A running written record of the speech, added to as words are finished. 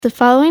The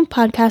following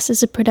podcast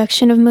is a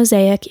production of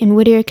Mosaic in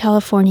Whittier,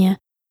 California,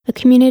 a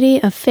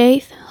community of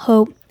faith,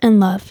 hope, and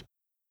love.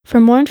 For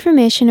more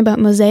information about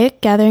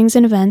Mosaic gatherings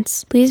and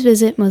events, please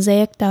visit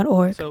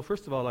mosaic.org. So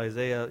first of all,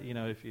 Isaiah,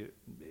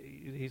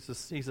 he's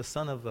the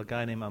son of a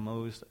guy named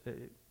Amos.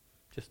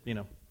 Just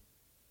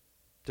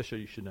so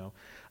you should know.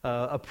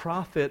 A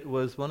prophet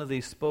was one of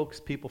these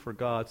spokespeople for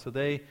God, so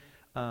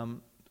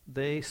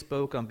they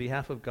spoke on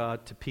behalf of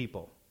God to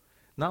people.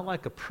 Not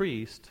like a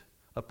priest.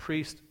 A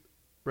priest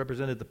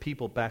represented the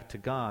people back to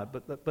God,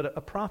 but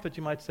a prophet,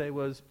 you might say,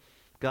 was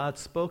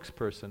God's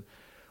spokesperson.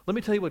 Let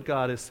me tell you what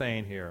God is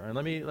saying here, and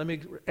let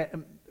me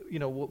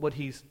what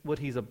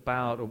he's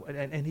about.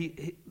 And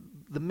he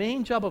the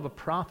main job of a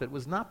prophet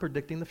was not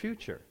predicting the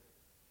future.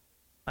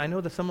 I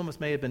know that some of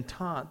us may have been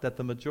taught that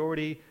the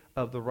majority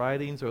of the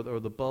writings or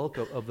the bulk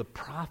of the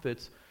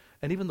prophets,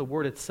 and even the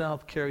word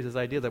itself, carries this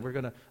idea that we're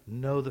going to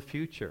know the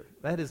future.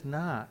 That is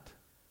not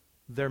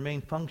their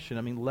main function.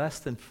 I mean, less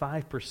than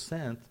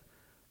 5%,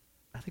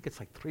 I think it's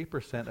like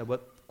 3% of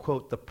what,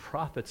 quote, the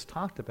prophets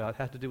talked about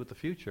had to do with the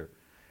future.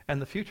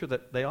 And the future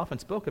that they often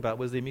spoke about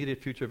was the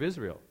immediate future of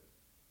Israel.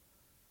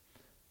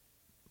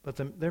 But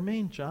their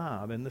main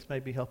job, and this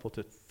might be helpful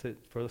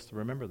for us to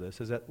remember this,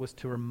 was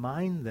to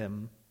remind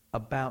them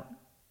about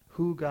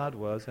who God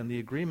was and the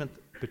agreement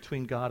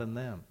between God and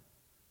them.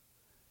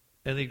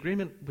 And the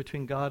agreement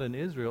between God and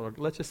Israel, or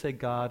let's just say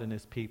God and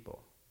his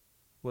people,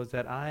 was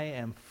that I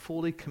am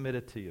fully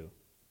committed to you.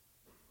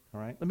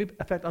 All right? In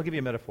fact, I'll give you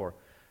a metaphor.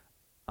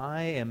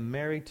 I am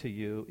married to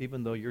you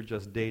even though you're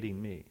just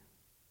dating me.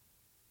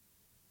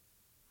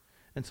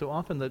 And so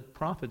often the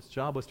prophet's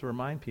job was to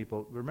remind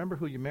people, remember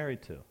who you're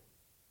married to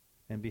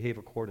and behave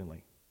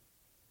accordingly.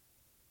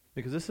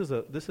 Because this is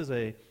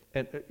a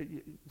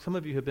some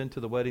of you have been to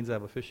the weddings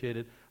I've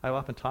officiated. I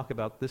often talk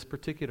about this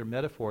particular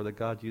metaphor that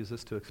God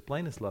uses to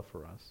explain his love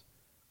for us.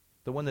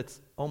 The one that's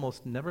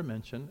almost never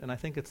mentioned, and I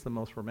think it's the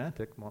most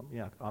romantic, well,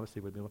 yeah,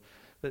 obviously would be,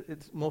 but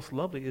it's most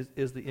lovely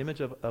is the image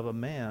of a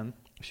man,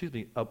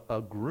 a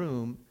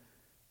groom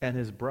and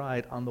his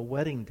bride on the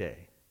wedding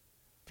day.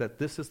 That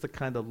this is the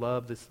kind of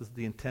love, this is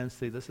the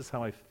intensity, this is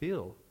how I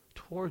feel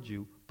towards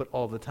you, but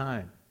all the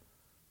time.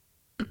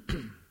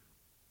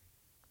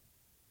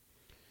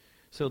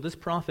 So this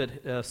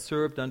prophet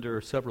served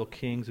under several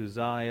kings,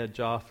 Uzziah,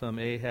 Jotham,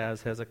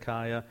 Ahaz,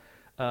 Hezekiah.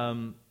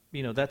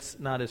 That's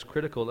not as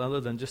critical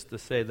other than just to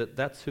say that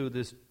that's who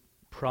this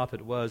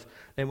prophet was.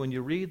 And when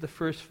you read the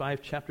first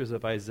 5 chapters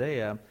of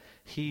Isaiah,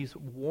 he's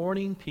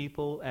warning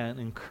people and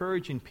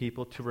encouraging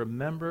people to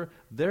remember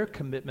their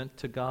commitment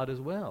to God as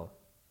well.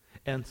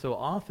 And so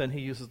often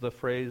he uses the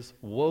phrase,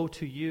 woe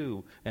to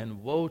you,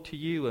 and woe to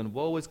you, and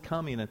woe is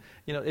coming. And,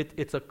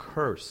 it's a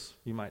curse,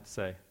 you might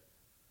say.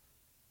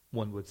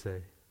 One would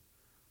say.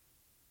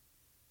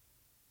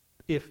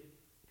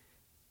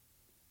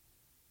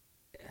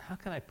 How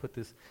can I put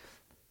this?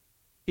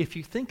 If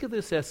you think of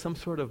this as some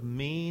sort of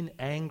mean,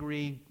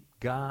 angry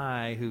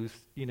guy who's,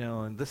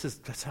 and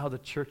that's how the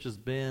church has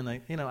been.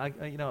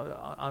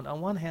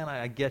 On one hand,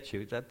 I get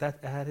you.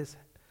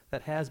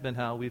 That has been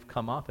how we've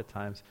come off at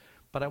times.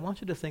 But I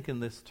want you to think in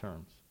this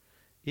terms.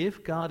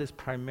 If God is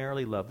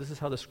primarily love, this is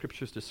how the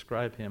scriptures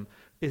describe him,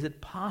 is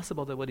it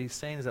possible that what he's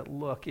saying is that,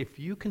 look, if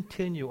you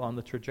continue on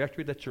the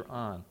trajectory that you're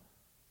on,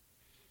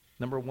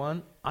 number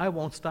one, I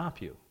won't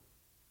stop you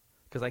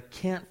because I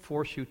can't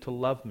force you to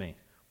love me.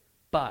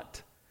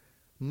 But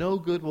no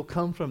good will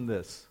come from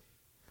this.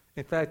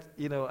 In fact,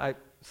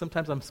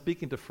 sometimes I'm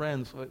speaking to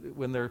friends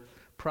when they're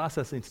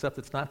processing stuff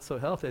that's not so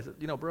healthy. I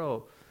said,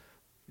 bro,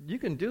 you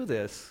can do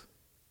this.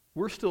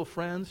 We're still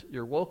friends.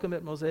 You're welcome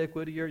at Mosaic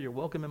Whittier. You're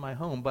welcome in my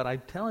home. But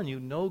I'm telling you,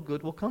 no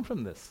good will come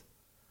from this.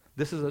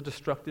 This is a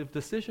destructive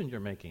decision you're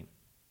making.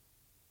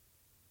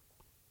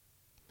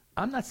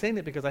 I'm not saying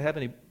it because I have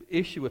any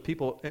issue with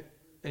people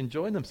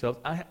enjoying themselves.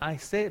 I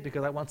say it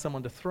because I want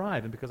someone to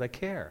thrive and because I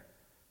care.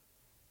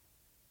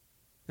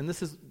 And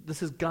this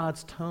is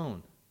God's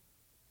tone.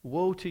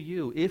 Woe to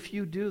you. If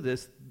you do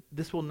this,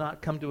 this will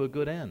not come to a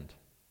good end.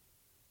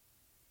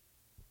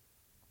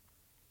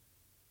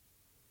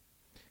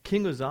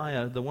 King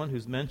Uzziah, the one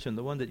who's mentioned,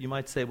 the one that you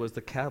might say was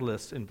the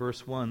catalyst in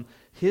verse 1,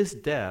 his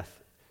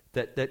death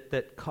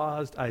that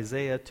caused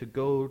Isaiah to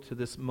go to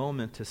this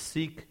moment to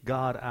seek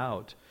God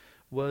out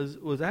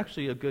was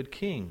actually a good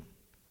king.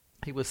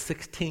 He was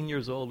 16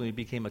 years old when he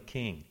became a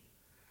king.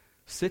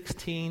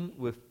 16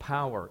 with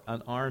power,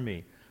 an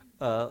army,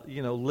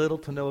 little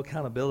to no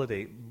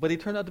accountability. But he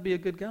turned out to be a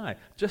good guy.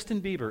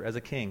 Justin Bieber as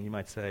a king, you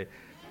might say.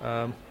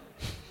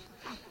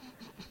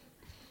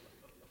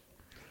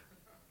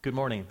 Good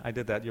morning. I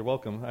did that. You're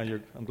welcome.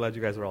 I'm glad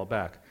you guys are all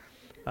back.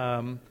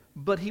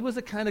 But he was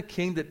the kind of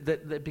king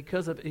that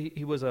because of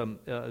he was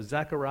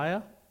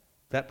Zechariah,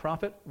 that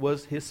prophet,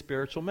 was his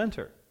spiritual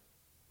mentor.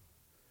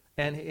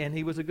 And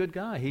he was a good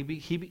guy.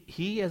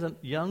 He as a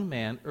young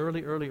man,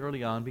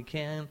 early on,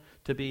 began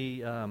to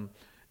be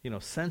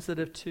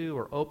sensitive to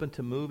or open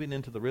to moving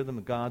into the rhythm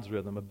of God's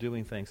rhythm of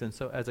doing things. And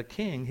so as a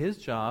king, his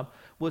job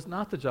was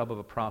not the job of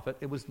a prophet.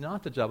 It was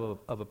not the job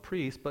of a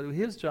priest, but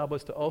his job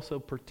was to also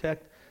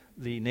protect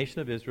the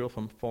nation of Israel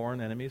from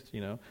foreign enemies,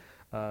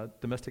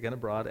 domestic and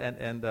abroad,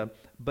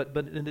 but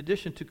in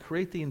addition to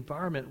create the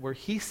environment where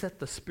he set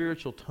the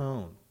spiritual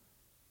tone.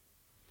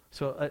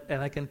 So,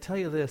 and I can tell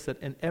you this,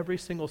 that in every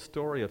single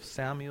story of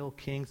Samuel,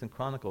 Kings, and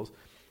Chronicles,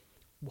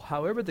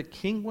 however the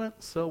king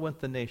went, so went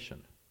the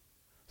nation.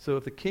 So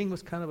if the king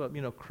was kind of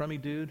a crummy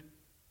dude,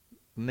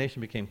 the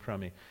nation became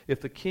crummy.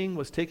 If the king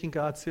was taking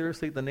God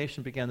seriously, the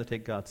nation began to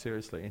take God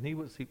seriously. And he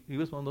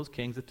was one of those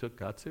kings that took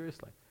God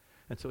seriously.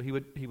 And so he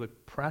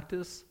would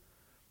practice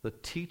the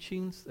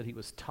teachings that he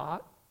was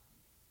taught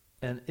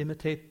and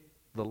imitate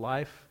the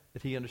life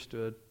that he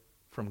understood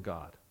from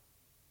God.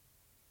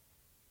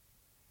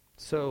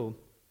 So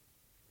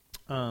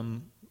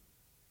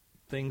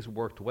things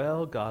worked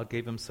well. God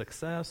gave him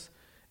success.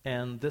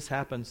 And this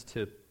happens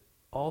to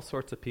all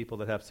sorts of people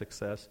that have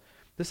success.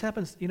 This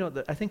happens,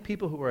 I think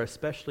people who are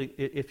especially,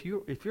 if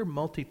you're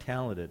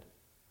multi-talented,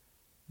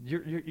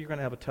 you're going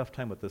to have a tough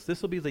time with this.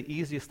 This will be the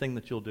easiest thing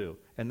that you'll do,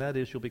 and that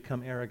is you'll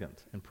become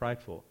arrogant and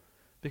prideful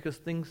because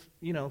things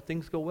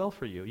go well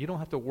for you. You don't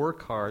have to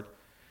work hard.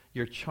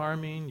 You're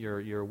charming,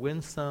 you're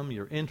winsome,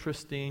 you're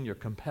interesting, you're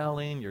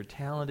compelling, you're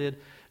talented.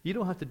 You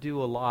don't have to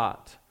do a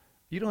lot.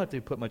 You don't have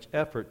to put much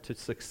effort to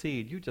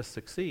succeed. You just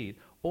succeed.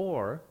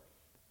 Or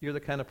you're the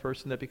kind of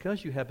person that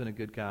because you have been a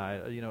good guy,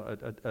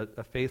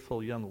 a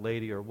faithful young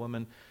lady or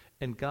woman,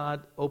 and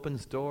God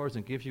opens doors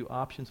and gives you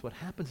options, what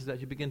happens is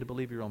that you begin to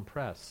believe your own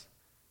press.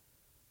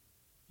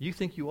 You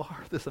think you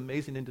are this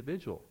amazing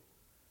individual,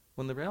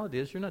 when the reality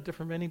is you're not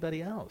different from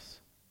anybody else.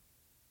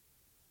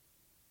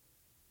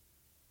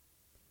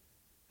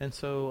 And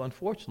so,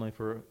 unfortunately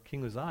for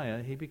King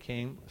Uzziah, he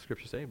became,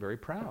 Scripture say, very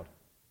proud,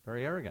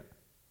 very arrogant.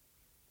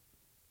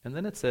 And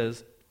then it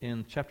says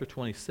in chapter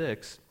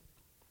 26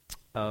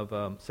 of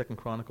 2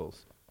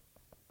 Chronicles,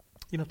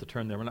 you don't have to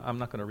turn there, I'm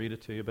not going to read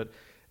it to you, but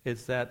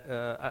it's that,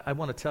 I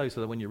want to tell you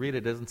so that when you read it,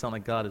 it doesn't sound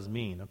like God is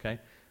mean, okay?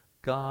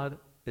 God,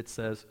 it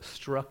says,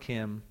 struck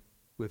him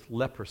with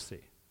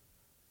leprosy.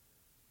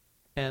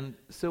 And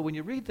so when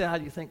you read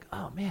that, you think,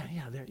 oh man,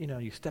 yeah, there,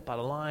 you step out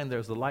of line,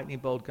 there's the lightning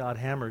bolt, God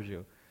hammers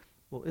you.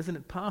 Well, isn't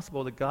it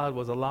possible that God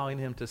was allowing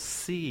him to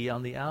see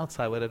on the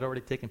outside what had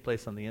already taken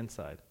place on the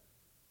inside?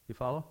 You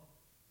follow?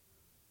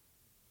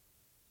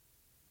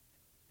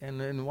 And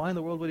then why in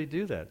the world would he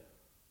do that?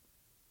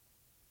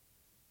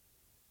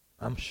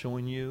 I'm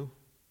showing you.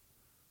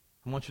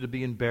 I want you to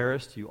be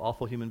embarrassed, you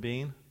awful human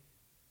being.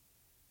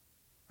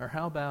 Or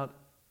how about,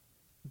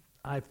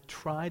 I've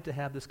tried to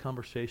have this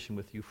conversation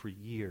with you for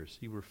years.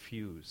 You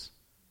refuse.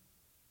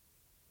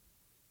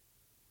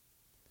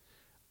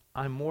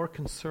 I'm more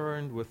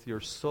concerned with your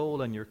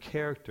soul and your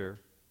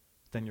character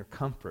than your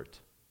comfort.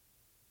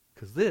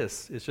 Because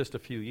this is just a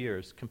few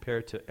years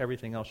compared to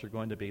everything else you're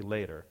going to be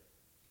later.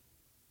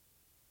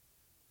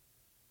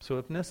 So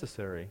if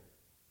necessary,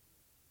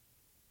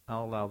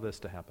 I'll allow this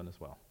to happen as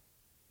well,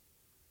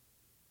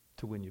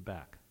 to win you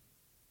back.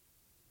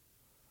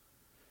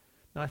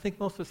 Now, I think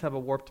most of us have a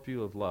warped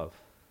view of love,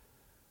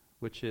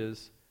 which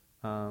is,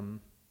 it's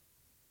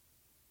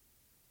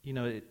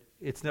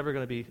never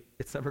going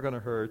to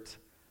hurt.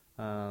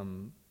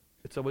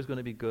 It's always going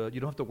to be good. You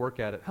don't have to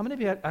work at it. How many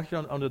of you are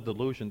actually under the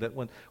delusion that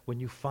when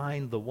you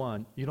find the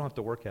one, you don't have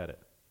to work at it?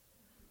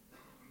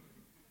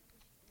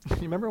 You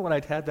remember when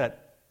I'd had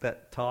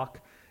that talk?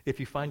 If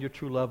you find your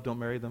true love, don't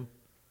marry them,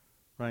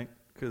 right?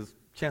 Because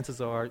chances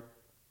are,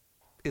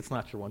 it's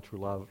not your one true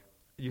love.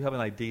 You have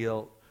an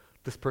ideal.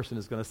 This person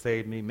is going to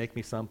save me, make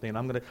me something.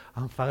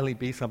 I'll finally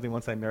be something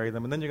once I marry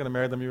them. And then you're going to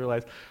marry them. You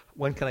realize,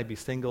 when can I be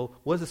single?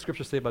 What does the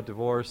Scripture say about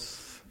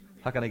divorce?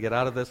 How can I get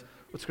out of this?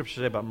 What does Scripture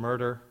say about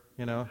murder?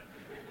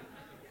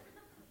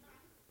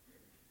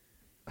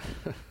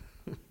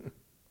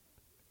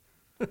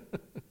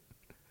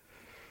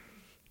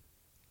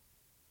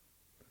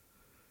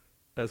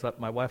 As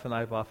my wife and I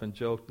have often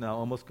joked now,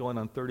 almost going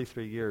on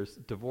 33 years,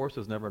 divorce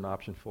was never an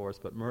option for us,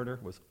 but murder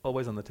was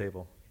always on the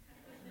table.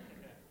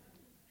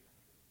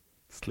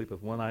 Sleep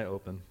with one eye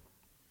open.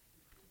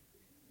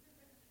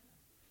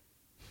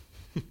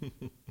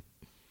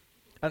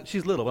 And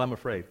she's little, but I'm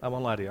afraid. I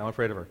won't lie to you. I'm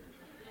afraid of her.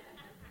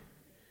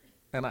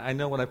 And I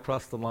know when I've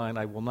crossed the line,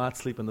 I will not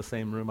sleep in the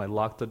same room. I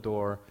lock the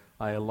door.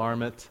 I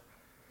alarm it.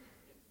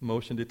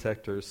 Motion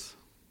detectors.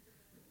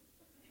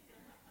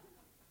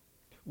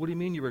 What do you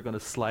mean you were going to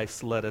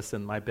slice lettuce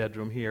in my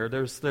bedroom here?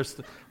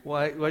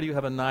 Why do you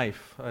have a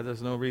knife?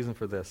 There's no reason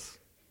for this.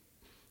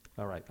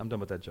 All right, I'm done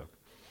with that joke.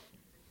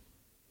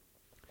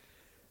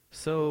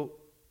 So,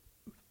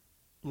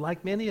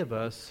 like many of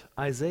us,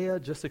 Isaiah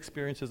just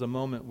experiences a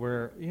moment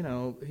where,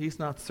 he's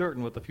not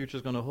certain what the future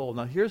is going to hold.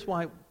 Now, here's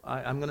why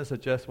I'm going to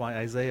suggest why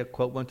Isaiah,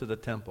 quote, went to the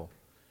temple.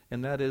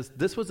 And that is,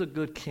 this was a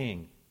good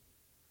king.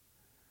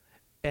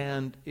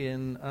 And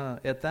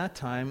at that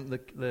time,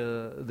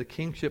 the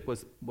kingship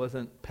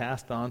wasn't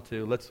passed on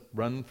to, let's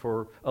run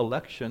for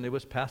election. It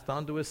was passed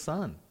on to his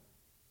son.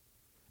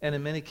 And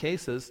in many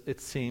cases,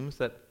 it seems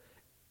that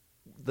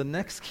the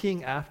next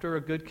king after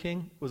a good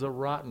king was a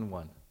rotten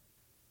one.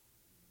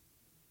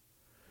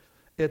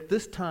 At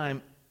this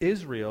time,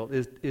 Israel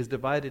is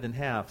divided in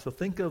half. So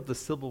think of the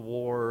Civil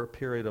War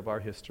period of our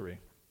history,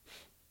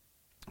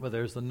 where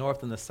there's the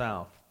north and the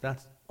south.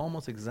 That's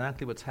almost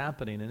exactly what's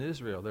happening in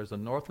Israel. There's the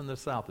north and the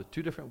south. There's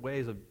two different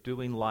ways of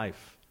doing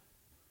life.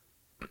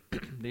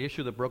 The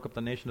issue that broke up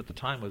the nation at the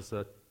time was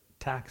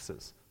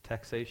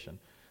taxation.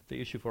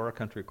 The issue for our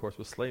country, of course,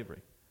 was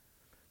slavery.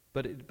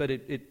 But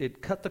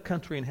it cut the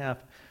country in half.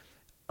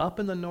 Up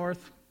in the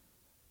north,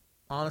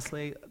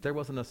 honestly, there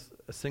wasn't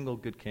a single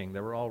good king.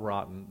 They were all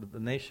rotten. The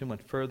nation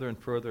went further and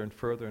further and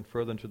further and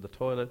further into the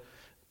toilet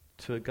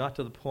till it got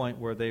to the point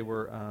where they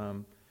were,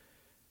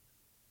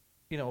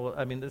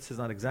 this is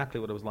not exactly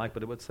what it was like,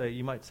 but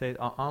you might say,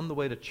 on the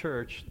way to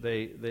church,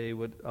 they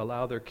would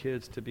allow their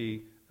kids to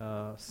be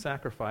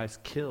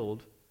sacrificed,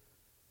 killed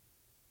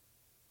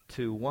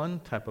to one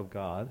type of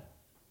God,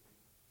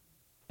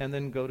 and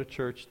then go to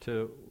church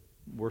to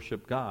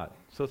worship God.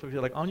 So if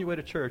you're like on your way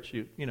to church,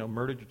 you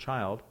murdered your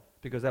child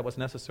because that was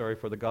necessary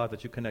for the God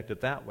that you connected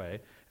that way,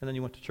 and then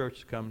you went to church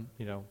to come,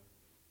 because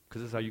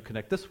this is how you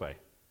connect this way.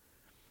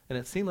 And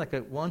it seemed like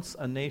once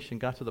a nation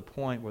got to the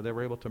point where they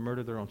were able to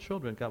murder their own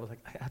children, God was like,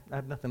 I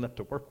have nothing left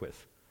to work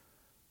with.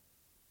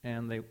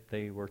 And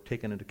they were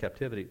taken into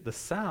captivity. The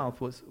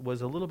South was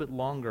a little bit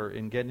longer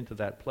in getting to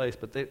that place,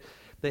 but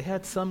they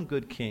had some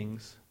good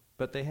kings,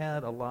 but they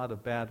had a lot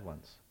of bad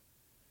ones.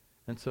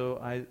 And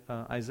so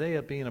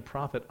Isaiah, being a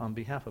prophet on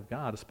behalf of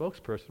God, a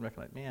spokesperson,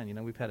 recognized,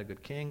 man, we've had a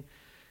good king.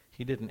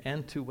 He didn't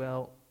end too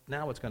well.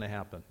 Now what's going to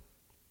happen?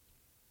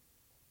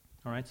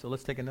 All right, so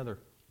let's take another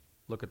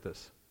look at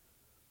this.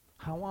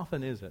 How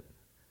often is it,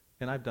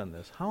 and I've done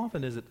this, how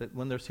often is it that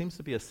when there seems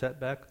to be a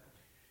setback,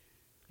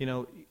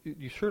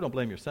 you sure don't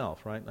blame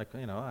yourself, right? Like,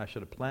 I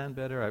should have planned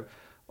better.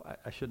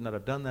 I should not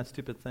have done that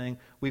stupid thing.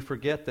 We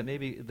forget that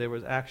maybe there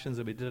was actions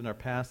that we did in our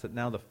past that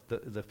now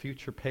the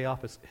future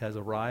payoff has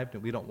arrived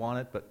and we don't want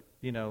it. But,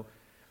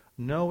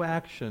 no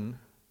action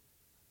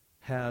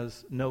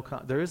has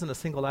there isn't a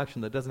single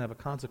action that doesn't have a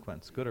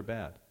consequence, good or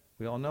bad.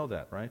 We all know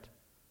that, right?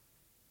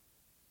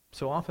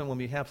 So often when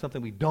we have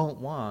something we don't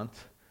want,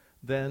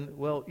 then,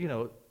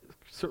 it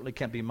certainly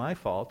can't be my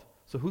fault.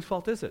 So whose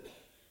fault is it?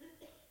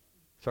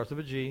 Starts with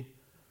a G,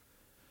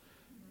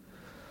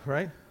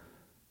 right?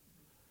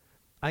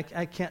 I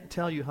can't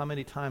tell you how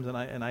many times,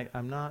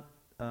 I'm not.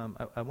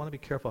 I want to be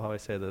careful how I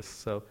say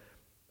this.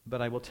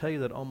 But I will tell you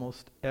that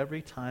almost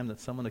every time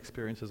that someone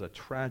experiences a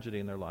tragedy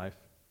in their life,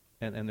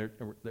 and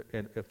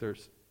if they're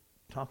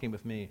talking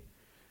with me,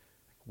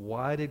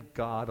 why did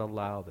God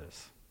allow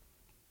this?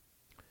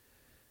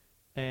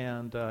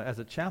 And as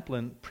a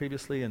chaplain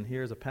previously, and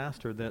here as a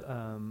pastor, that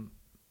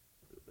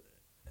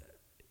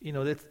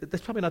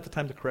that's probably not the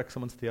time to correct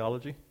someone's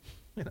theology.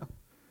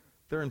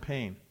 They're in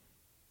pain.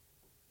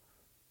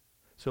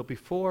 So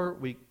before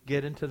we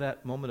get into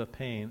that moment of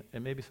pain,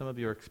 and maybe some of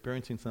you are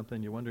experiencing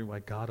something, you're wondering why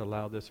God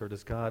allowed this, or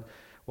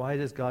why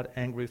is God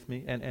angry with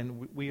me?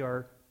 And we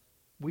are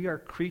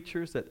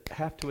creatures that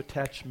have to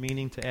attach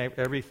meaning to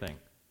everything.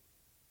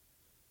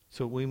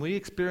 So when we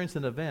experience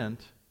an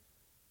event,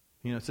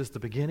 is this the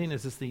beginning?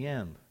 Is this the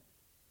end?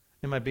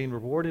 Am I being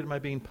rewarded? Am I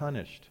being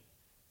punished?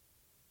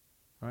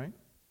 Right?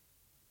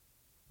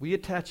 We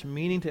attach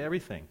meaning to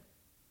everything.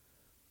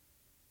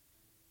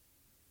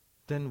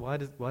 Then why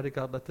did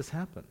God let this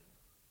happen?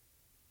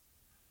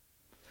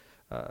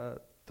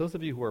 Those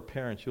of you who are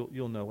parents,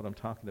 you'll know what I'm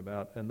talking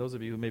about. And those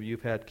of you who maybe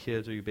you've had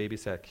kids or you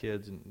babysat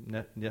kids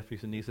and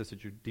nephews and nieces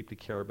that you deeply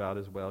care about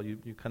as well, you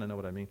kind of know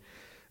what I mean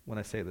when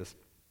I say this.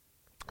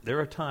 There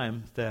are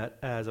times that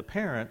as a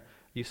parent,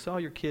 you saw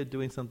your kid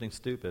doing something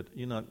stupid.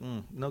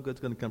 No good's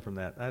going to come from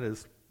that. That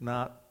is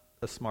not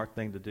a smart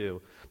thing to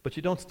do. But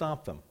you don't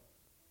stop them.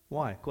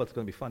 Why? Well, it's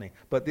going to be funny.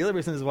 But the other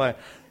reason is why,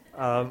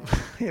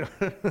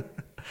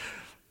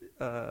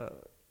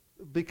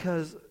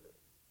 because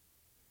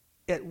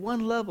at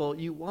one level,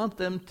 you want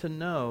them to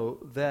know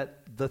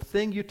that the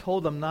thing you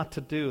told them not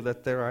to do,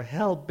 that they are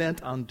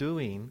hell-bent on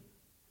doing,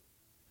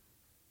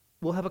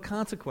 will have a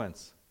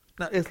consequence.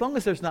 Now, as long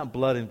as there's not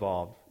blood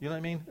involved, you know what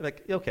I mean?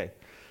 Like, okay,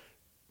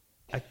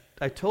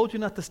 I told you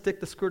not to stick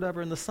the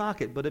screwdriver in the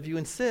socket, but if you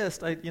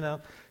insist,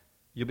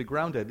 you'll be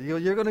grounded. You're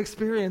going to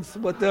experience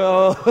what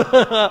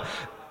the...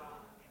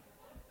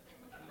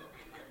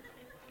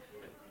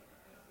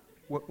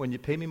 When you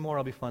pay me more,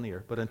 I'll be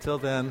funnier. But until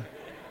then...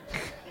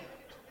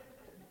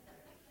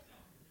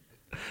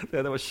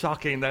 Yeah, that was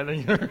shocking.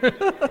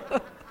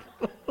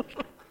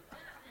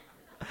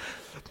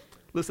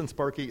 Listen,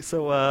 Sparky.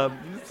 So,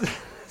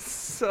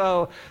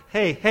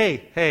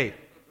 hey.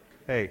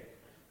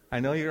 I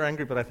know you're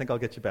angry, but I think I'll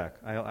get you back.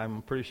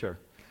 I'm pretty sure.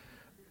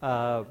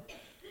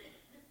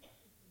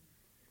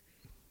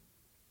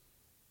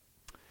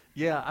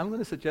 Yeah, I'm going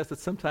to suggest that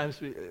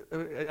sometimes,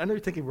 I know you're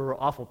thinking we're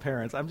awful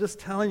parents. I'm just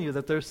telling you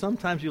that there's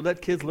sometimes you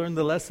let kids learn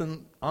the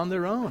lesson on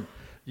their own.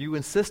 You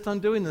insist on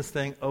doing this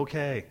thing,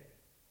 okay.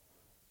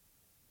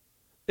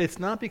 It's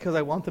not because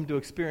I want them to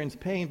experience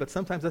pain, but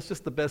sometimes that's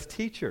just the best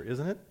teacher,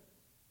 isn't it?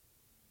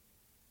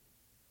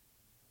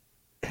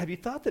 Have you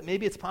thought that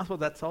maybe it's possible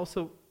that's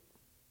also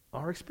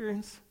our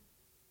experience?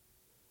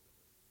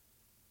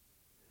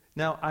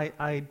 Now,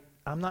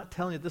 I'm not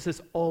telling you this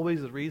is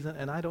always the reason,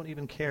 and I don't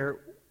even care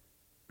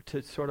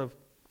to sort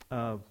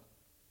of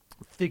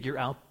figure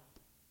out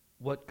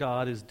what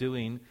God is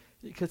doing,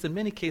 because in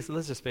many cases,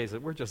 let's just face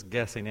it, we're just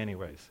guessing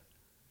anyways.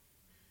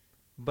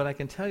 But I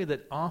can tell you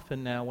that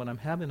often now when I'm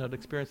having an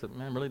experience that,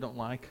 man, I really don't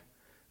like,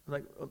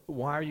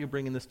 why are you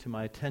bringing this to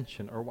my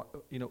attention? Or,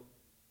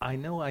 I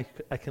know I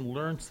can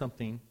learn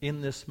something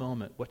in this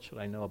moment. What should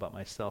I know about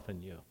myself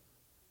and you?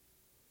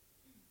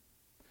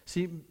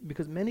 See,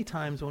 because many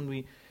times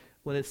when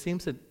it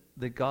seems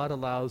that God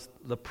allows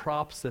the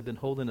props that have been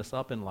holding us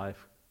up in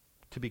life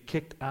to be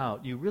kicked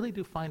out, you really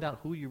do find out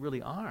who you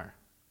really are.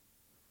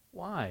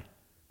 Why?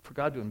 For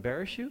God to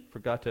embarrass you? For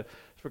God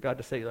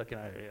to say, look,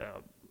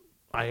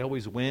 I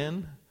always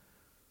win?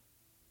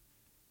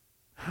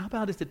 How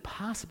about is it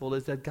possible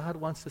is that God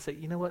wants to say,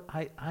 you know what,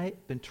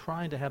 I've been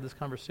trying to have this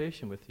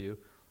conversation with you.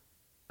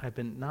 I've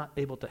been not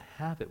able to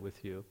have it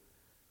with you.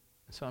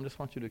 So I just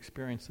want you to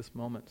experience this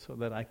moment so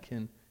that I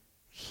can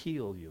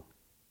heal you.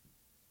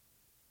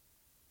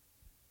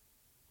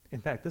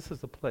 In fact, this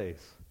is the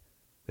place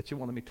that you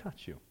want me to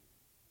touch you.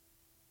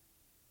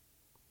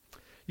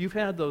 You've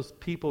had those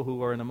people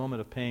who are in a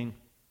moment of pain.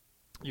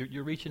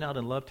 You're reaching out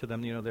in love to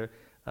them. You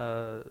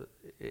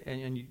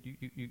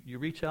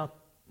reach out.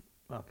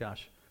 Oh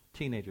gosh,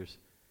 teenagers.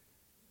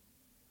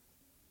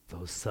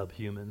 Those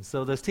subhumans.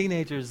 So those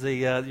teenagers,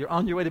 you're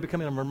on your way to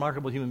becoming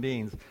remarkable human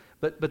beings.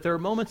 But there are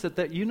moments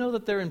that you know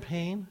that they're in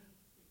pain.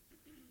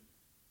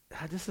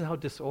 This is how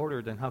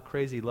disordered and how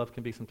crazy love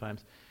can be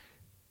sometimes.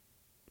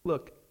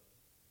 Look,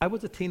 I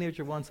was a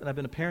teenager once, and I've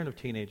been a parent of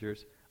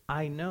teenagers.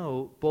 I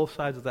know both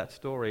sides of that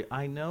story.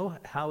 I know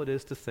how it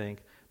is to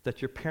think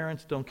that your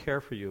parents don't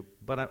care for you.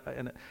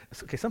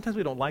 Sometimes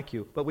we don't like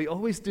you, but we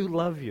always do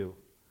love you.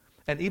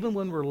 And even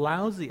when we're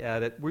lousy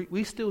at it,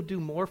 we still do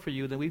more for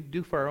you than we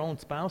do for our own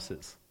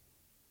spouses.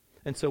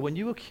 And so when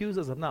you accuse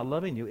us of not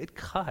loving you, it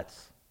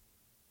cuts.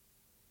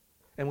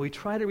 And we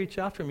try to reach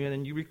out from you,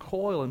 and you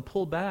recoil and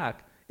pull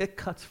back, it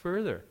cuts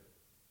further.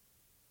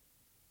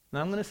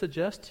 Now I'm going to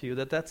suggest to you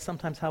that that's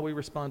sometimes how we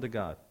respond to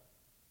God.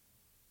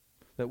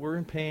 That we're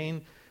in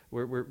pain,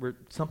 we're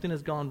something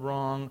has gone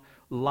wrong,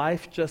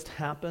 life just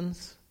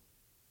happens,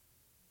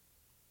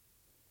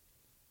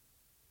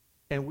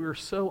 and we're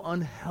so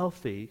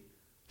unhealthy,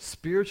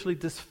 spiritually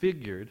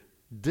disfigured,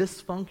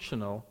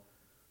 dysfunctional,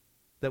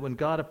 that when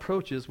God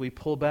approaches, we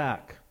pull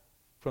back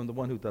from the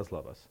one who does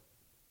love us.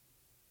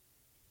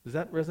 Does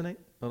that resonate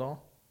at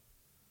all?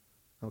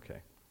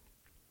 Okay.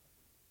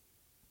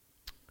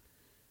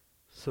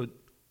 So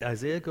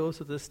Isaiah goes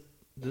to this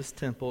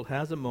temple,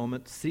 has a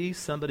moment, sees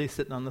somebody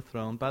sitting on the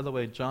throne. By the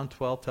way, John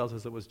 12 tells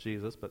us it was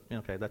Jesus, but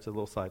okay, that's a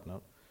little side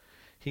note.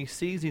 He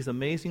sees these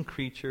amazing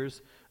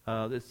creatures.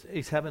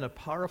 He's having a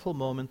powerful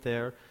moment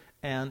there,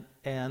 and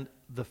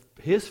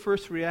his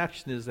first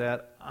reaction is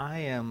that I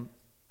am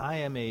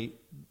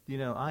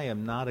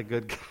not a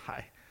good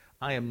guy.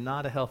 I am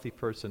not a healthy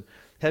person.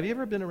 Have you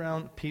ever been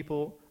around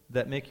people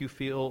that make you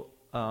feel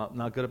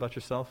not good about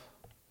yourself?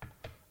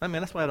 I mean,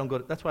 that's why I don't go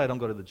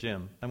to the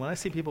gym. And when I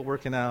see people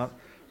working out,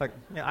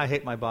 I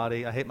hate my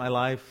body, I hate my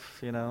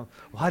life.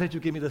 Why did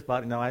you give me this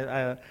body? No,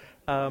 I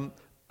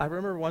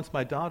remember once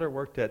my daughter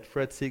worked at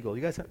Fred Siegel.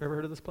 You guys have ever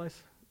heard of this place?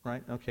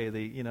 Right? Okay,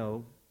 the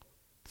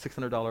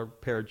 $600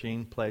 pair of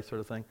jean place sort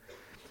of thing.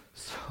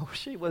 So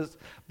she was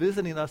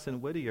visiting us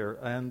in Whittier,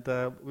 and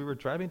we were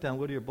driving down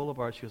Whittier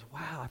Boulevard. She goes,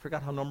 "Wow, I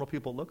forgot how normal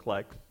people look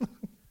like."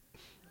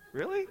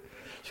 Really?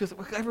 She goes,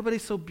 "Well,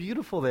 everybody's so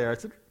beautiful there." I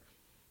said,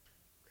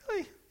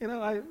 "Really?"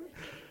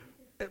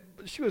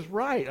 She was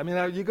right. I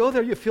mean, you go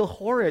there, you feel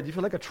horrid. You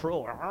feel like a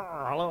troll.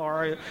 Hello, how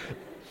are you?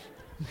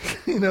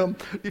 You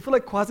feel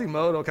like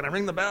Quasimodo. Can I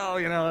ring the bell?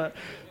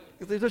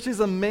 There's these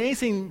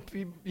amazing,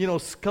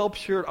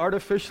 sculptured,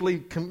 artificially,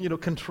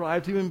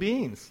 contrived human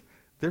beings.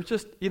 They're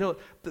just,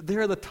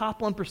 they're the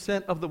top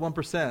 1% of the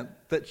 1%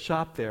 that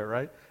shop there,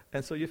 right?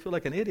 And so you feel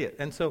like an idiot.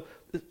 And so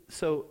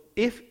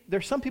if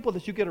there's some people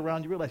that you get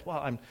around, you realize,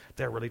 wow,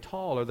 they're really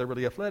tall, or they're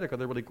really athletic, or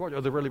they're really gorgeous,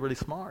 or they're really, really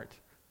smart.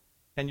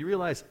 And you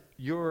realize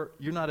you're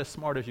not as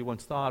smart as you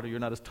once thought, or you're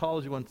not as tall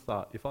as you once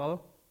thought. You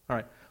follow? All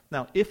right.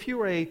 Now, if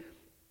you're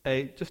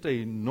just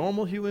a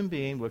normal human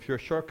being with your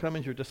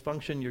shortcomings, your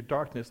dysfunction, your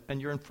darkness,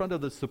 and you're in front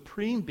of the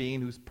supreme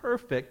being who's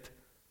perfect,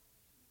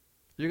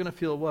 you're going to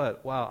feel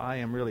what? Wow, I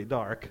am really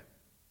dark.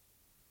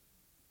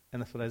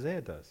 And that's what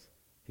Isaiah does.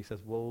 He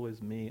says, woe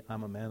is me,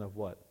 I'm a man of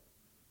what?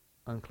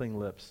 Unclean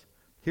lips.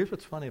 Here's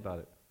what's funny about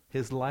it.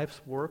 His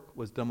life's work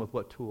was done with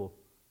what tool?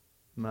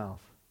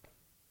 Mouth.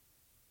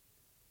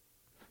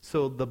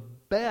 So the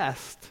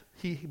best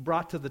he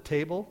brought to the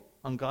table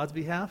on God's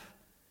behalf,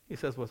 he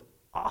says, was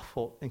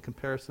awful in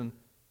comparison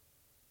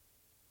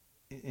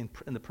in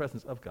the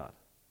presence of God.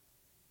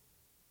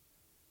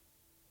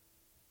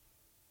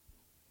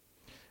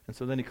 And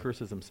so then he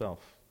curses himself.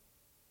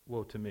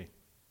 Woe to me.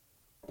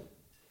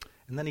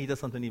 And then he does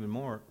something even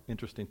more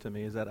interesting to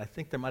me, is that I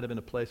think there might have been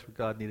a place where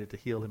God needed to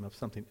heal him of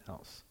something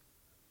else.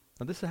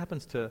 Now this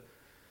happens to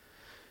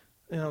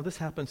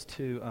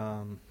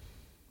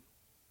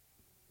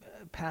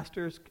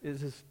pastors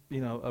is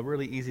a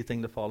really easy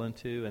thing to fall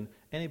into, and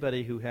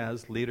anybody who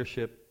has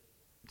leadership,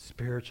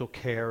 spiritual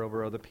care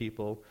over other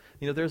people,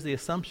 there's the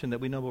assumption that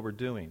we know what we're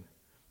doing.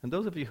 And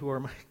those of you who are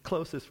my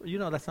closest,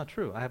 that's not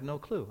true. I have no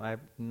clue. I've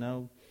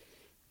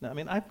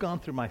gone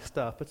through my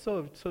stuff, but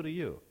so do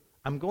you.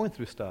 I'm going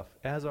through stuff,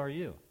 as are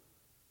you.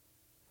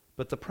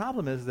 But the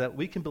problem is that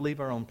we can believe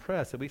our own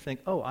press, that we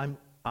think, oh,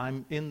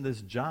 I'm in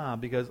this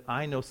job because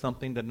I know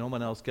something that no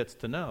one else gets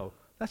to know.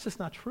 That's just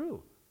not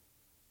true.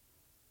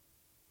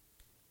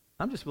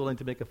 I'm just willing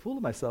to make a fool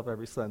of myself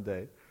every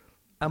Sunday.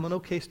 I'm an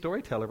okay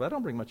storyteller, but I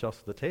don't bring much else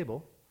to the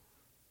table.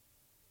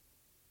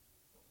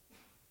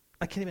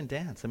 I can't even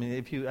dance. I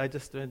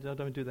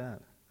don't do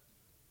that.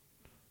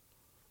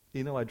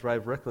 I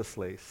drive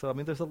recklessly. So,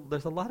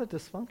 there's a lot of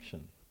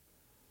dysfunction.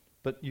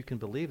 But you can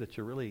believe that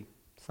you're really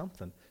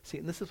something. See,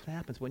 and this is what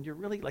happens when you're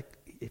really,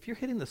 if you're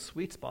hitting the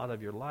sweet spot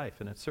of your life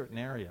in a certain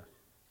area,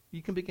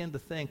 you can begin to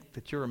think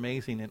that you're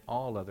amazing in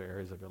all other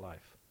areas of your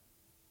life.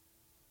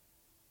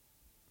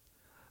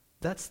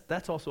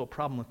 That's also a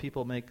problem when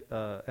people make,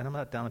 and I'm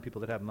not down on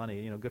people that have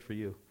money, good for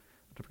you.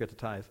 Don't forget to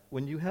tithe.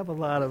 When you have a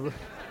lot of,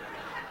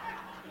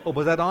 oh,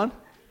 was that on?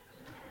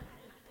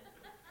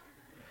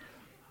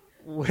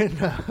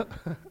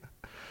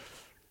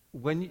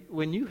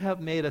 When you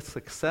have made a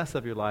success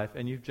of your life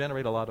and you've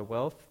generated a lot of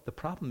wealth, the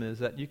problem is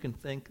that you can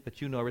think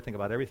that you know everything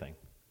about everything.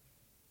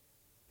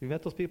 You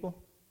met those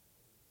people?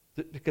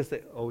 Because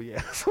they, oh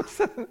yes.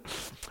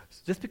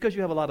 Just because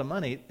you have a lot of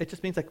money, it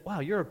just means wow,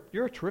 you're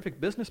a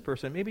terrific business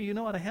person. Maybe you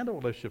know how to handle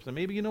relationships, and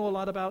maybe you know a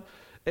lot about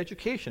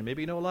education.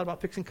 Maybe you know a lot about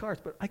fixing cars.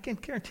 But I can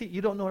guarantee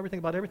you don't know everything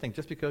about everything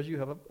just because you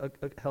have a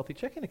healthy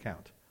checking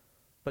account.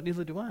 But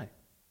neither do I.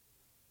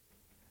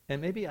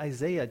 And maybe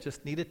Isaiah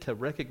just needed to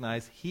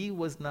recognize he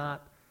was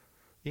not,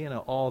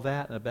 all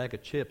that in a bag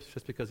of chips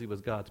just because he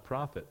was God's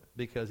prophet.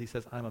 Because he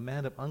says, I'm a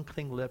man of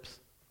unclean lips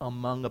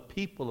among a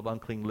people of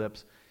unclean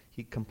lips.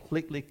 He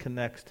completely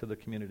connects to the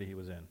community he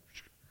was in.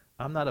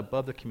 I'm not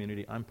above the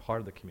community. I'm part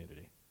of the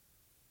community.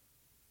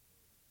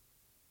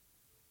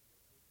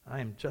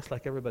 I am just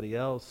like everybody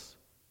else.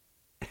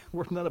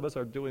 None of us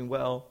are doing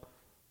well.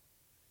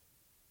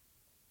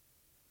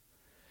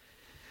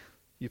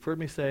 You've heard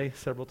me say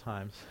several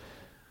times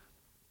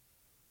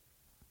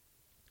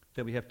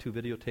that we have two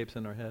videotapes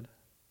in our head.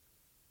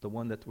 The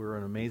one that we're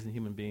an amazing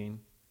human being.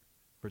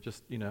 We're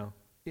just,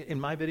 in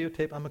my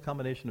videotape, I'm a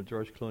combination of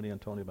George Clooney and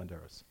Antonio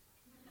Banderas.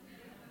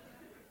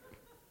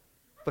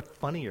 But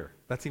funnier.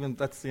 In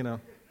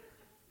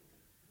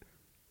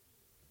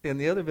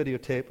the other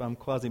videotape, I'm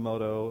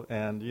Quasimodo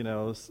and,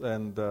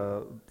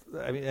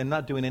 and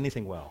not doing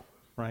anything well,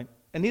 right?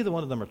 And neither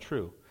one of them are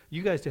true.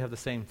 You guys do have the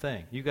same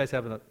thing. You guys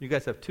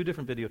have two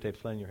different videotapes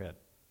playing in your head,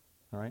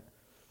 all right?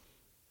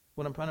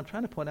 What I'm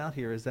trying to point out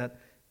here is that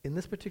in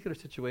this particular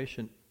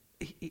situation,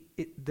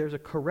 there's a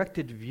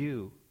corrected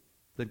view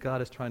that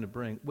God is trying to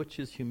bring, which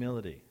is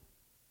humility.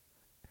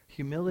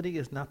 Humility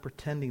is not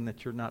pretending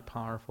that you're not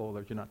powerful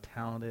or you're not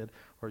talented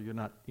or you're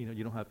not,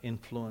 you don't have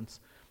influence.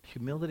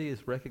 Humility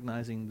is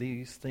recognizing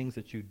these things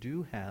that you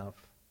do have,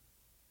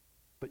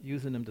 but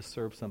using them to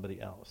serve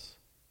somebody else.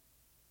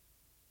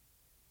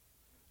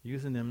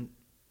 Using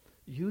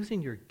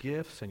your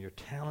gifts and your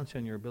talents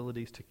and your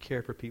abilities to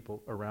care for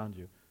people around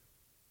you.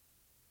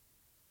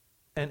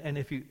 And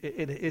if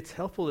it's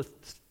helpful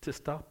to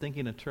stop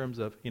thinking in terms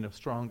of,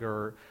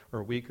 stronger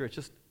or weaker. It's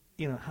just,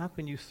 how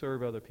can you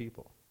serve other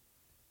people?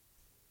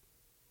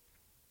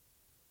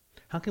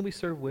 How can we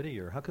serve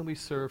Whittier? How can we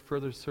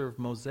further serve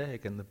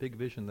Mosaic and the big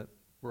vision that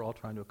we're all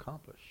trying to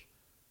accomplish?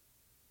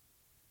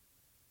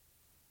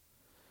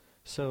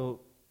 So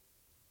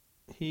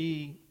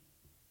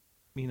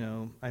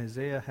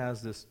Isaiah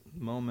has this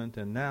moment,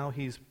 and now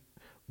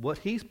what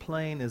he's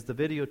playing is the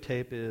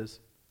videotape is,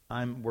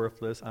 I'm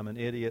worthless, I'm an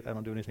idiot, I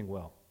don't do anything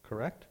well.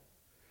 Correct?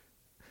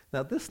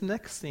 Now this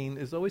next scene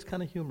is always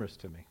kind of humorous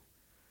to me,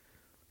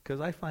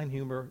 because I find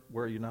humor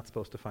where you're not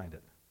supposed to find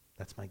it.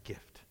 That's my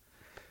gift.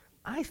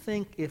 I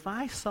think if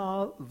I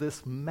saw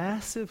this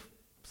massive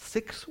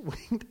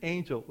 6-winged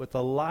angel with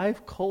a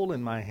live coal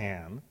in my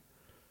hand,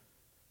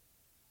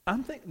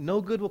 I'm thinking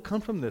no good will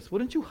come from this.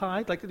 Wouldn't you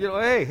hide?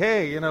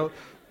 Hey,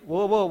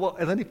 whoa,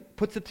 and then he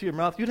puts it to your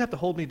mouth. You'd have to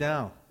hold me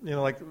down.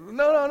 No, oh,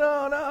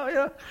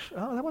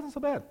 that wasn't so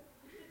bad.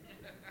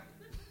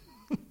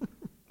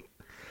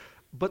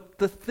 But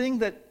the thing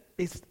that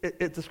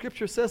the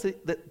scripture says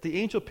that the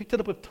angel picked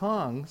it up with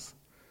tongs,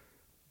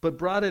 but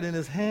brought it in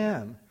his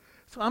hand.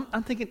 So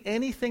I'm thinking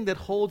anything that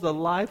holds a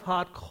live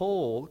hot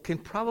coal can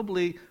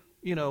probably,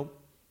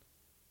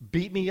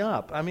 beat me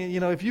up.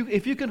 If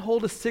you can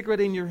hold a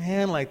cigarette in your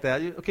hand like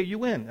that, okay, you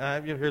win.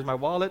 Here's my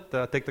wallet.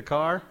 Take the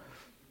car.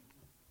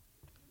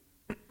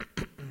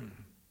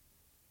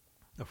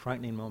 A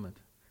frightening moment.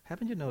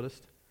 Haven't you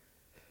noticed?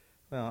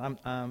 Well,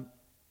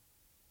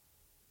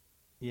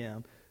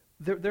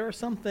 There are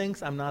some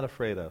things I'm not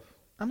afraid of.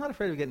 I'm not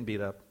afraid of getting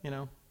beat up.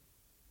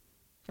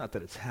 Not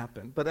that it's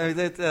happened, but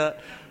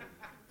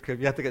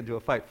you have to get into a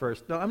fight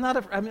first. No, I'm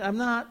not. I'm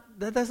not.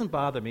 That doesn't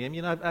bother me.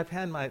 I've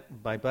had my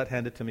butt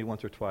handed to me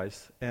once or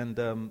twice, and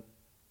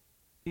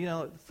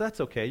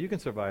That's okay. You can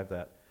survive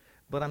that.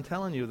 But I'm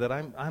telling you that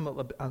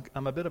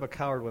I'm a bit of a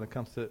coward when it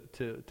comes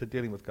to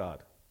dealing with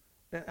God.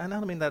 And I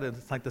don't mean that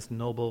it's like this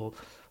noble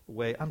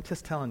way. I'm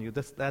just telling you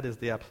that is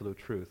the absolute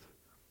truth.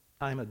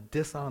 I'm a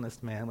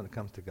dishonest man when it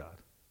comes to God.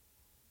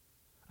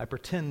 I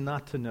pretend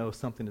not to know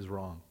something is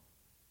wrong.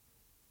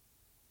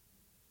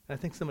 And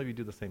I think some of you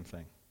do the same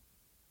thing.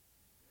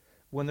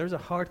 When there's a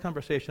hard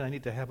conversation I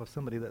need to have with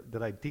somebody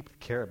that I deeply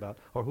care about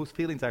or whose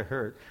feelings I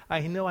hurt,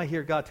 I know I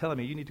hear God telling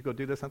me, you need to go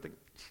do this, something.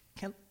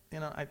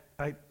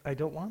 I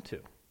don't want to.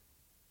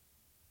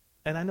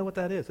 And I know what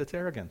that is. It's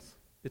arrogance.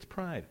 It's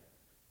pride.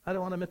 I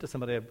don't want to admit to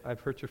somebody I've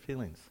hurt your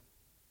feelings.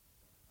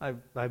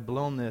 I've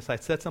blown this. I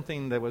said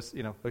something that was,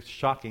 was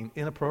shocking,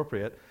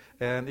 inappropriate,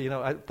 and,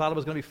 I thought it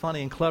was going to be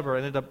funny and clever,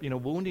 and ended up,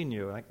 wounding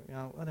you.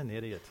 What an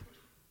idiot.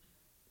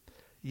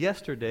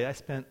 Yesterday, I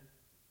spent,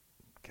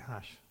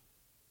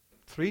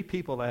 3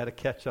 people I had to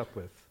catch up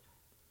with.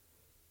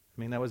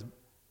 Do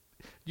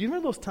you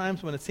remember those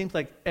times when it seems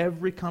like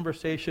every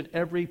conversation,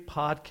 every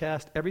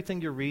podcast,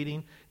 everything you're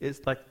reading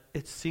is like,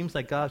 it seems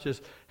like God's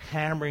just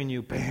hammering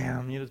you,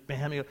 bam, just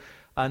bam,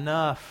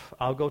 enough,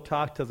 I'll go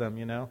talk to them,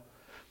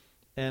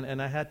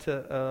 And I had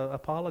to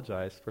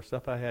apologize for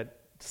stuff I had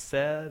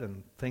said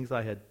and things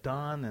I had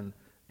done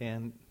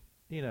and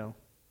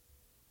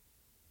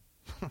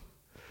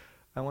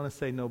I want to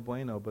say no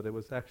bueno, but it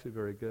was actually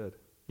very good.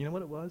 You know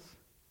what it was?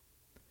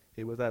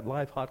 It was that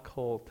live hot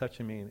coal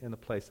touching me in the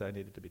place that I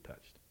needed to be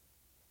touched.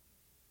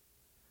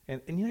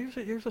 And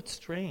here's what's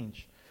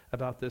strange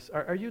about this.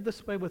 Are you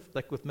this way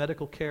with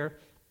medical care?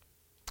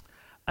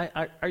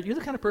 Are you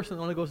the kind of person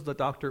that only goes to the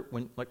doctor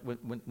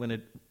when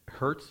it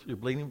hurts, you're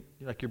bleeding,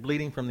 like you're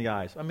bleeding from the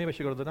eyes? Maybe I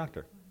should go to the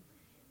doctor.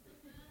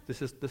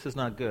 This is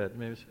not good.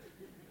 Maybe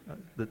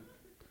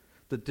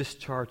the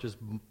discharge is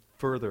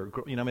further.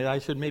 I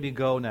should maybe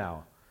go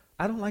now.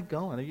 I don't like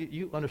going.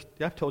 You understand?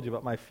 I've told you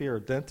about my fear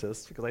of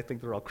dentists because I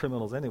think they're all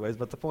criminals anyways.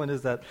 But the point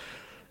is that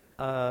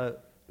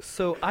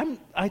so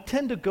I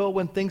tend to go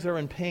when things are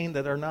in pain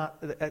that are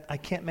not. I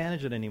can't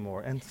manage it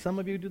anymore. And some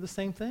of you do the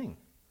same thing.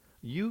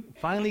 You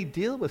finally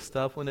deal with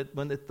stuff when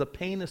the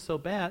pain is so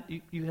bad,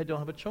 you don't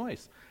have a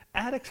choice.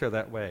 Addicts are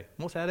that way.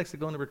 Most addicts that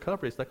go into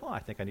recovery, it's like, I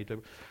think I need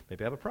to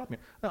maybe have a problem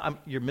here. No,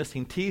 you're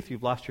missing teeth,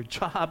 you've lost your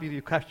job,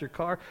 you've crashed your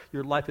car,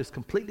 your life is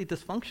completely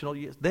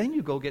dysfunctional. Then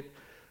you go get...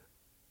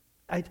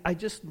 I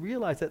just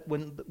realized that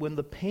when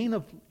the pain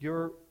of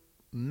your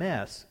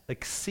mess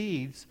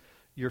exceeds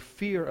your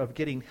fear of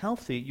getting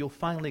healthy, you'll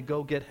finally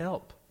go get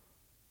help.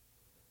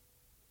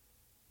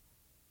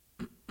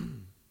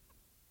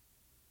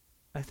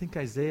 I think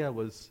Isaiah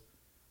was,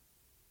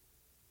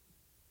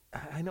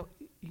 I know,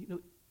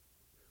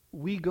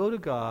 we go to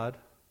God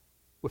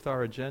with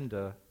our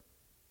agenda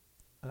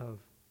of,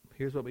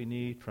 here's what we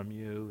need from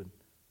you, and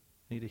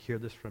I need to hear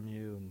this from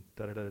you, and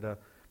da-da-da-da-da.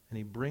 And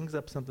he brings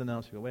up something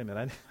else. You go, wait a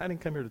minute, I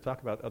didn't come here to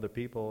talk about other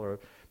people or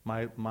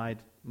my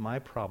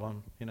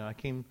problem. I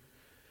came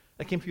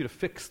for you to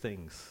fix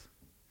things,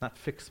 not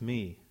fix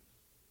me.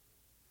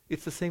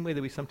 It's the same way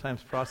that we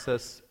sometimes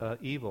process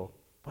evil.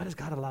 Why does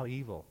God allow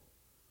evil?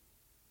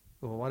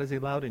 Well, why does he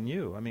allow it in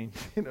you?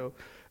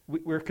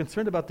 We're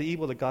concerned about the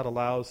evil that God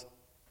allows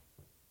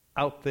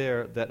out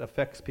there that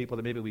affects people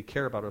that maybe we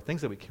care about or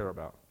things that we care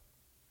about.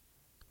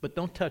 But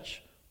don't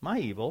touch my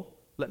evil.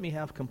 Let me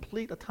have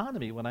complete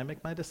autonomy when I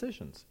make my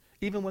decisions,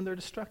 even when they're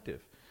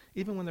destructive,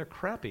 even when they're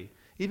crappy,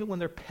 even when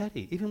they're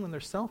petty, even when they're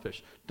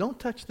selfish. Don't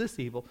touch this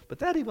evil, but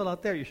that evil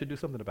out there you should do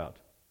something about,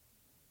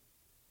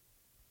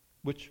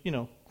 which,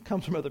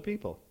 comes from other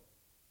people.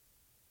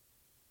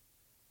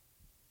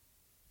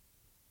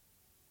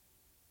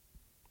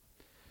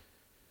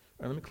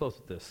 All right, let me close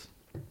with this.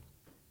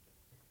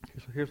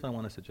 Here's what I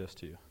want to suggest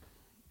to you,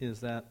 is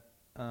that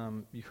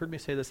you heard me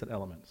say this at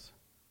Elements.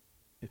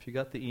 If you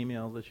got the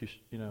email that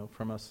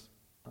from us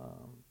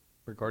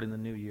regarding the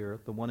new year,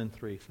 the 1 in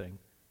 3 thing,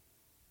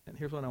 and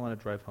here's what I want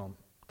to drive home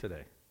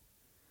today.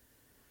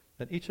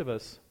 That each of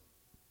us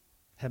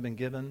have been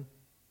given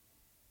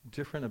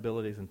different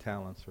abilities and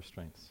talents or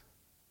strengths.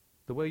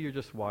 The way you're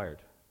just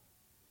wired.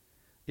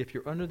 If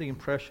you're under the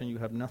impression you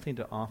have nothing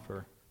to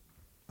offer,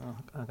 how am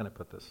I going to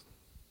put this?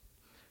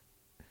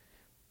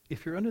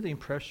 If you're under the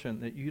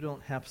impression that you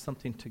don't have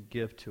something to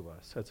give to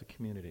us as a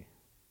community,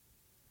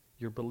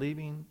 you're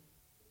believing,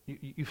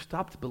 you've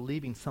stopped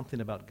believing something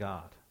about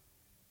God.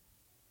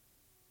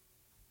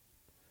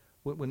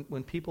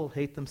 When people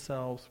hate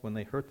themselves, when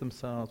they hurt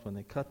themselves, when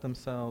they cut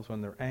themselves,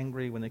 when they're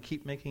angry, when they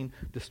keep making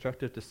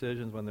destructive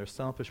decisions, when they're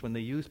selfish, when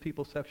they use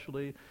people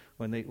sexually,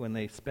 when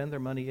they spend their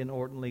money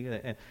inordinately,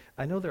 and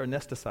I know they're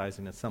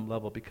anesthetizing at some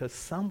level because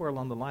somewhere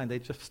along the line they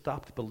just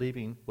stopped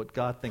believing what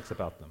God thinks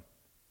about them.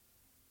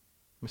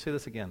 Let me say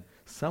this again.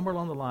 Somewhere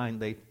along the line,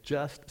 they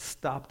just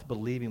stopped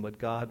believing what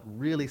God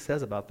really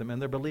says about them,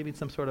 and they're believing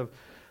some sort of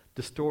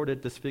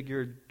distorted,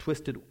 disfigured,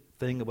 twisted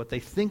thing of what they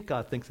think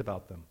God thinks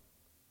about them.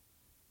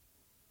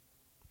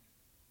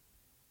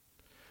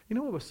 You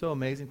know what was so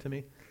amazing to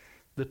me?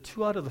 The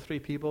 2 out of the 3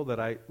 people that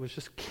I was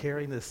just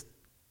carrying this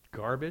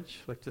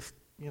garbage,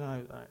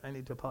 I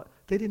need to apologize.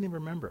 They didn't even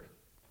remember.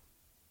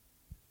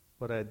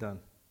 what I had done.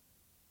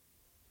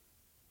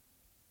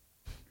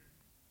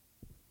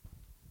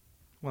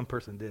 One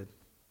person did.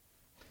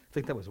 I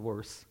think that was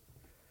worse.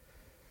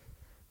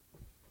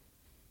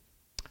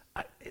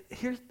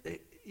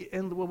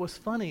 And what was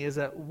funny is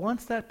that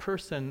once that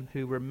person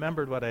who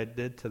remembered what I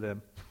did to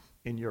them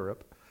in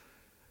Europe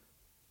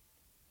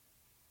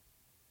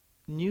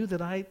knew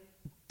that I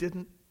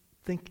didn't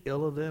think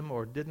ill of them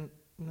or it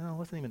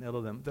wasn't even ill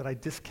of them, that I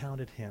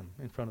discounted him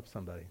in front of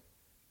somebody.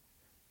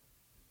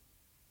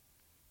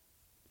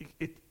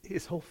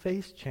 His whole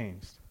face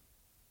changed.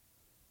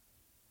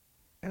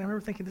 And I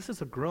remember thinking, this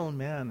is a grown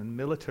man in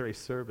military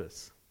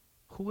service.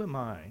 Who am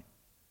I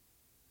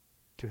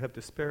to have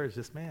disparaged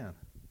this man?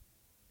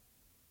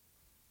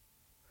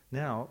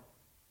 Now,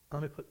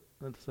 let me put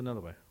this another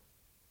way.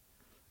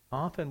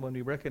 Often when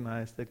we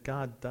recognize that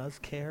God does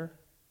care,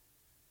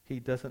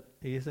 He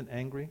isn't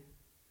angry,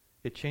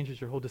 it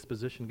changes your whole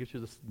disposition, gives you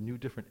this new,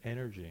 different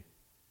energy.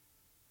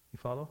 You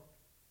follow?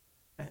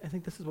 I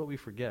think this is what we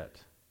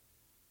forget.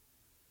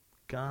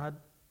 God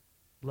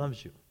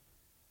loves you.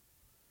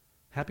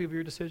 Happy with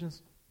your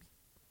decisions?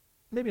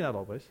 Maybe not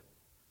always.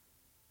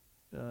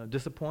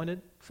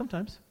 Disappointed?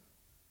 Sometimes.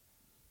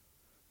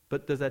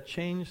 But does that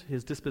change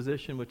His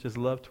disposition, which is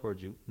love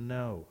towards you?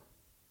 No.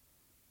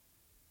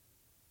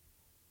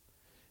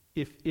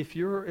 If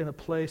you're in a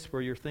place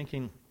where you're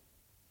thinking,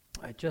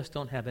 I just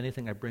don't have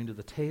anything I bring to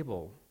the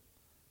table,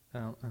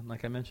 and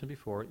like I mentioned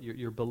before,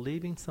 you're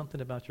believing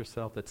something about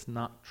yourself that's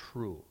not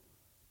true.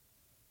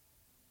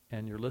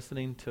 And you're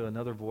listening to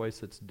another voice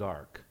that's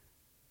dark.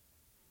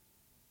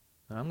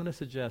 And I'm going to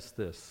suggest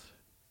this.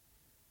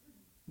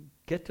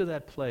 Get to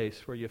that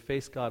place where you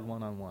face God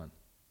one-on-one.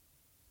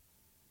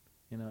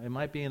 It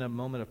might be in a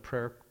moment of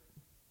prayer,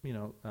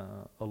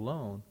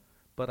 alone,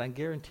 but I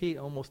guarantee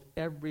almost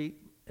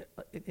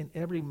in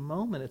every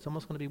moment it's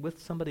almost going to be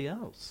with somebody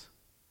else.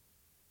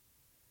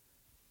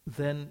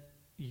 Then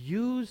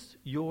use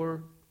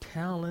your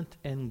talent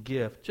and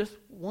gift, just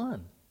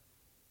one.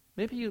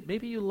 Maybe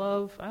you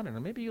love,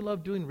 maybe you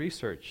love doing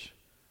research.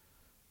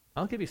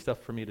 I'll give you stuff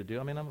for me to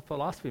do. I'm a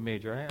philosophy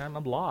major. I'm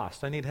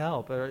lost. I need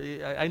help.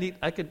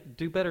 I could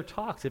do better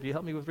talks if you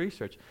help me with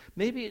research.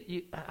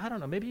 Maybe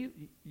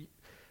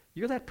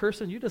you're that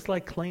person, you just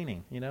like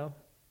cleaning,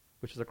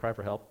 which is a cry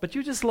for help. But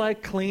you just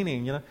like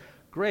cleaning,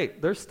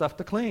 Great, there's stuff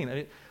to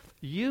clean.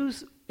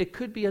 It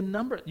could be a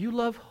number. You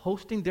love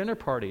hosting dinner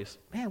parties.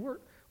 Man,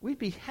 we'd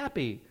be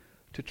happy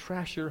to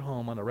trash your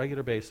home on a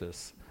regular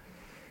basis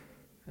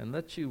and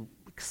let you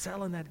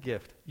excel in that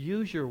gift.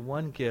 Use your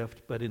one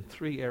gift, but in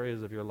 3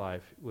 areas of your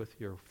life, with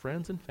your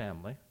friends and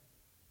family,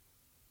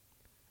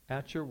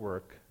 at your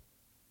work,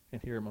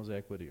 and here at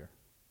Mosaic Whittier.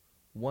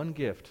 One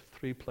gift,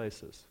 3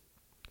 places.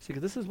 See,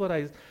 this is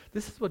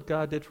what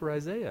God did for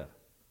Isaiah.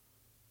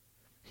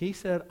 He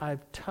said,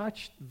 I've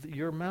touched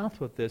your mouth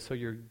with this, so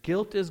your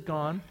guilt is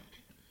gone.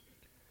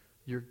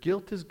 Your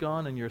guilt is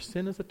gone, and your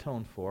sin is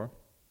atoned for.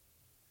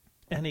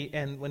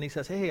 And when he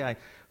says, hey,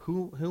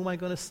 who am I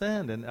going to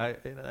send? And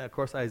of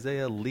course,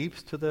 Isaiah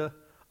leaps to the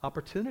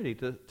opportunity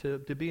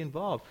to be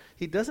involved.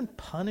 He doesn't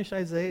punish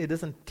Isaiah. He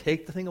doesn't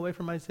take the thing away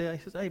from Isaiah.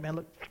 He says, hey, man,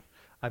 look,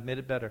 I've made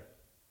it better.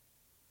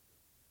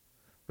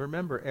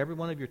 Remember, every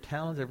one of your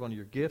talents, every one of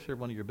your gifts, every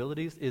one of your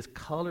abilities is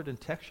colored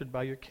and textured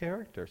by your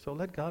character. So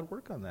let God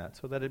work on that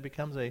so that it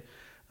becomes an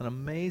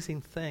amazing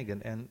thing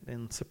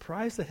and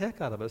surprise the heck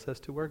out of us as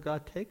to where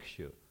God takes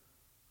you.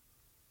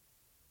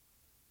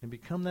 And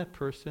become that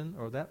person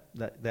or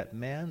that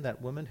man,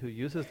 that woman who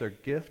uses their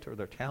gift or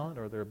their talent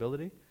or their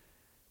ability,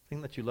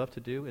 thing that you love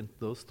to do in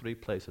those 3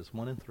 places,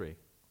 1 and 3.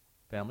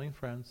 Family and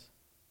friends,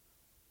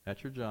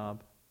 at your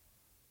job,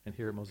 and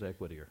here at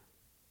Mosaic Whittier.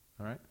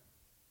 All right?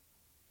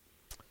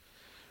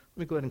 Let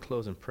me go ahead and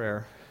close in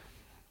prayer.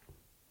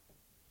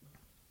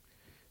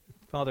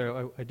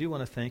 Father, I do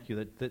want to thank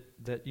you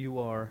that you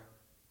are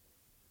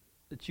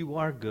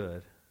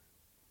good.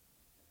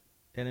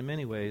 And in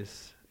many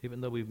ways, even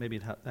though we maybe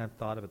haven't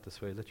thought of it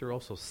this way, that you're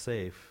also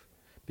safe.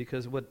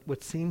 Because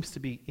what seems to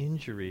be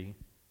injury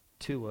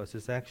to us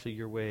is actually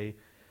your way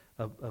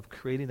of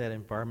creating that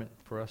environment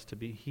for us to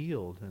be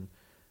healed and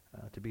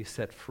to be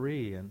set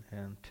free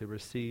and to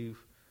receive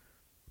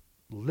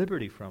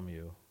liberty from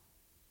you.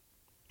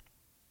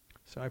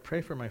 So I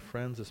pray for my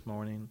friends this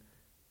morning,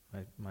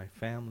 my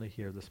family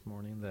here this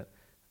morning, that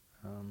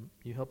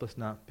you help us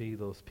not be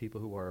those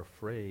people who are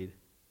afraid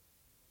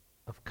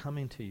of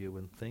coming to you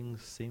when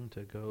things seem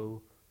to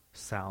go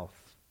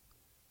south.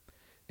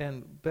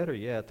 And better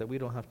yet, that we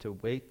don't have to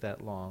wait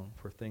that long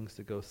for things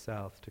to go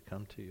south to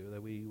come to you,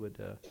 that we would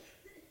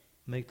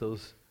make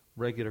those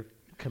regular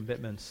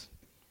commitments.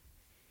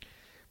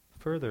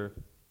 Further,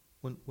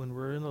 when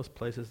we're in those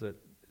places that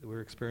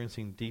we're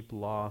experiencing deep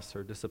loss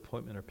or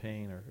disappointment or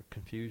pain or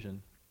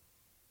confusion,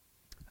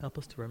 help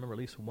us to remember at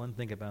least one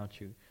thing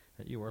about you,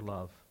 that you are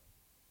love,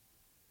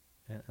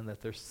 and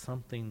that there's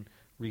something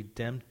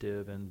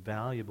redemptive and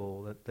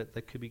valuable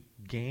that could be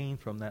gained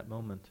from that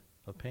moment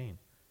of pain.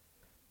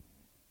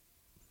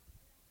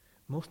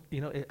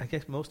 I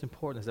guess most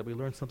important is that we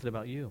learn something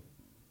about you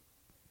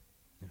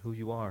and who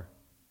you are,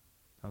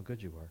 how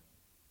good you are.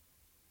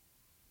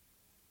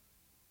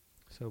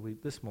 So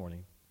this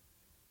morning,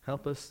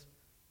 help us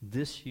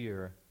this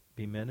year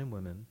be men and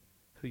women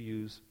who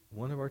use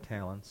one of our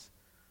talents,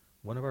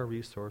 one of our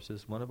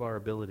resources, one of our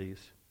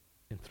abilities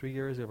in 3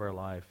 areas of our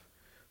life,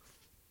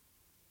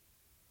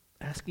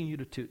 asking you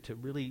to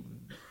really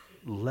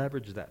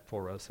leverage that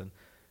for us and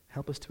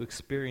help us to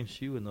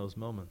experience you in those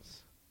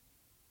moments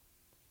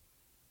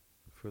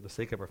for the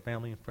sake of our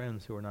family and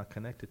friends who are not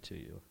connected to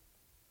you,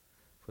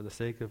 for the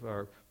sake of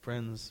our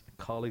friends,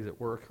 colleagues at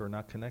work who are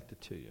not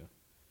connected to you,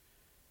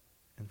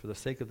 and for the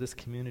sake of this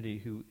community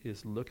who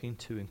is looking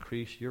to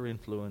increase your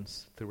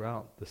influence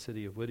throughout the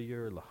city of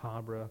Whittier, La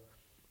Habra,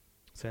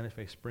 Santa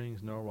Fe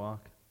Springs,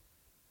 Norwalk.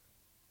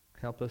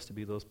 Help us to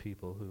be those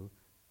people who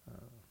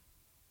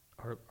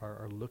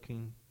are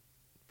looking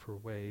for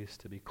ways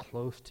to be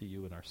close to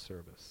you in our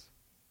service.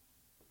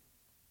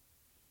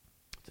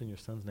 It's in your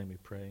Son's name we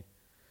pray.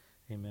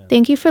 Amen.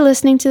 Thank you for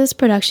listening to this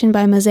production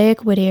by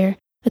Mosaic Whittier,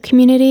 a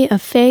community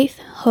of faith,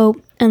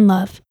 hope, and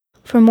love.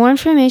 For more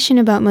information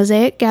about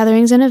Mosaic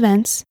gatherings and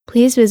events,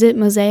 please visit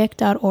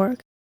mosaic.org.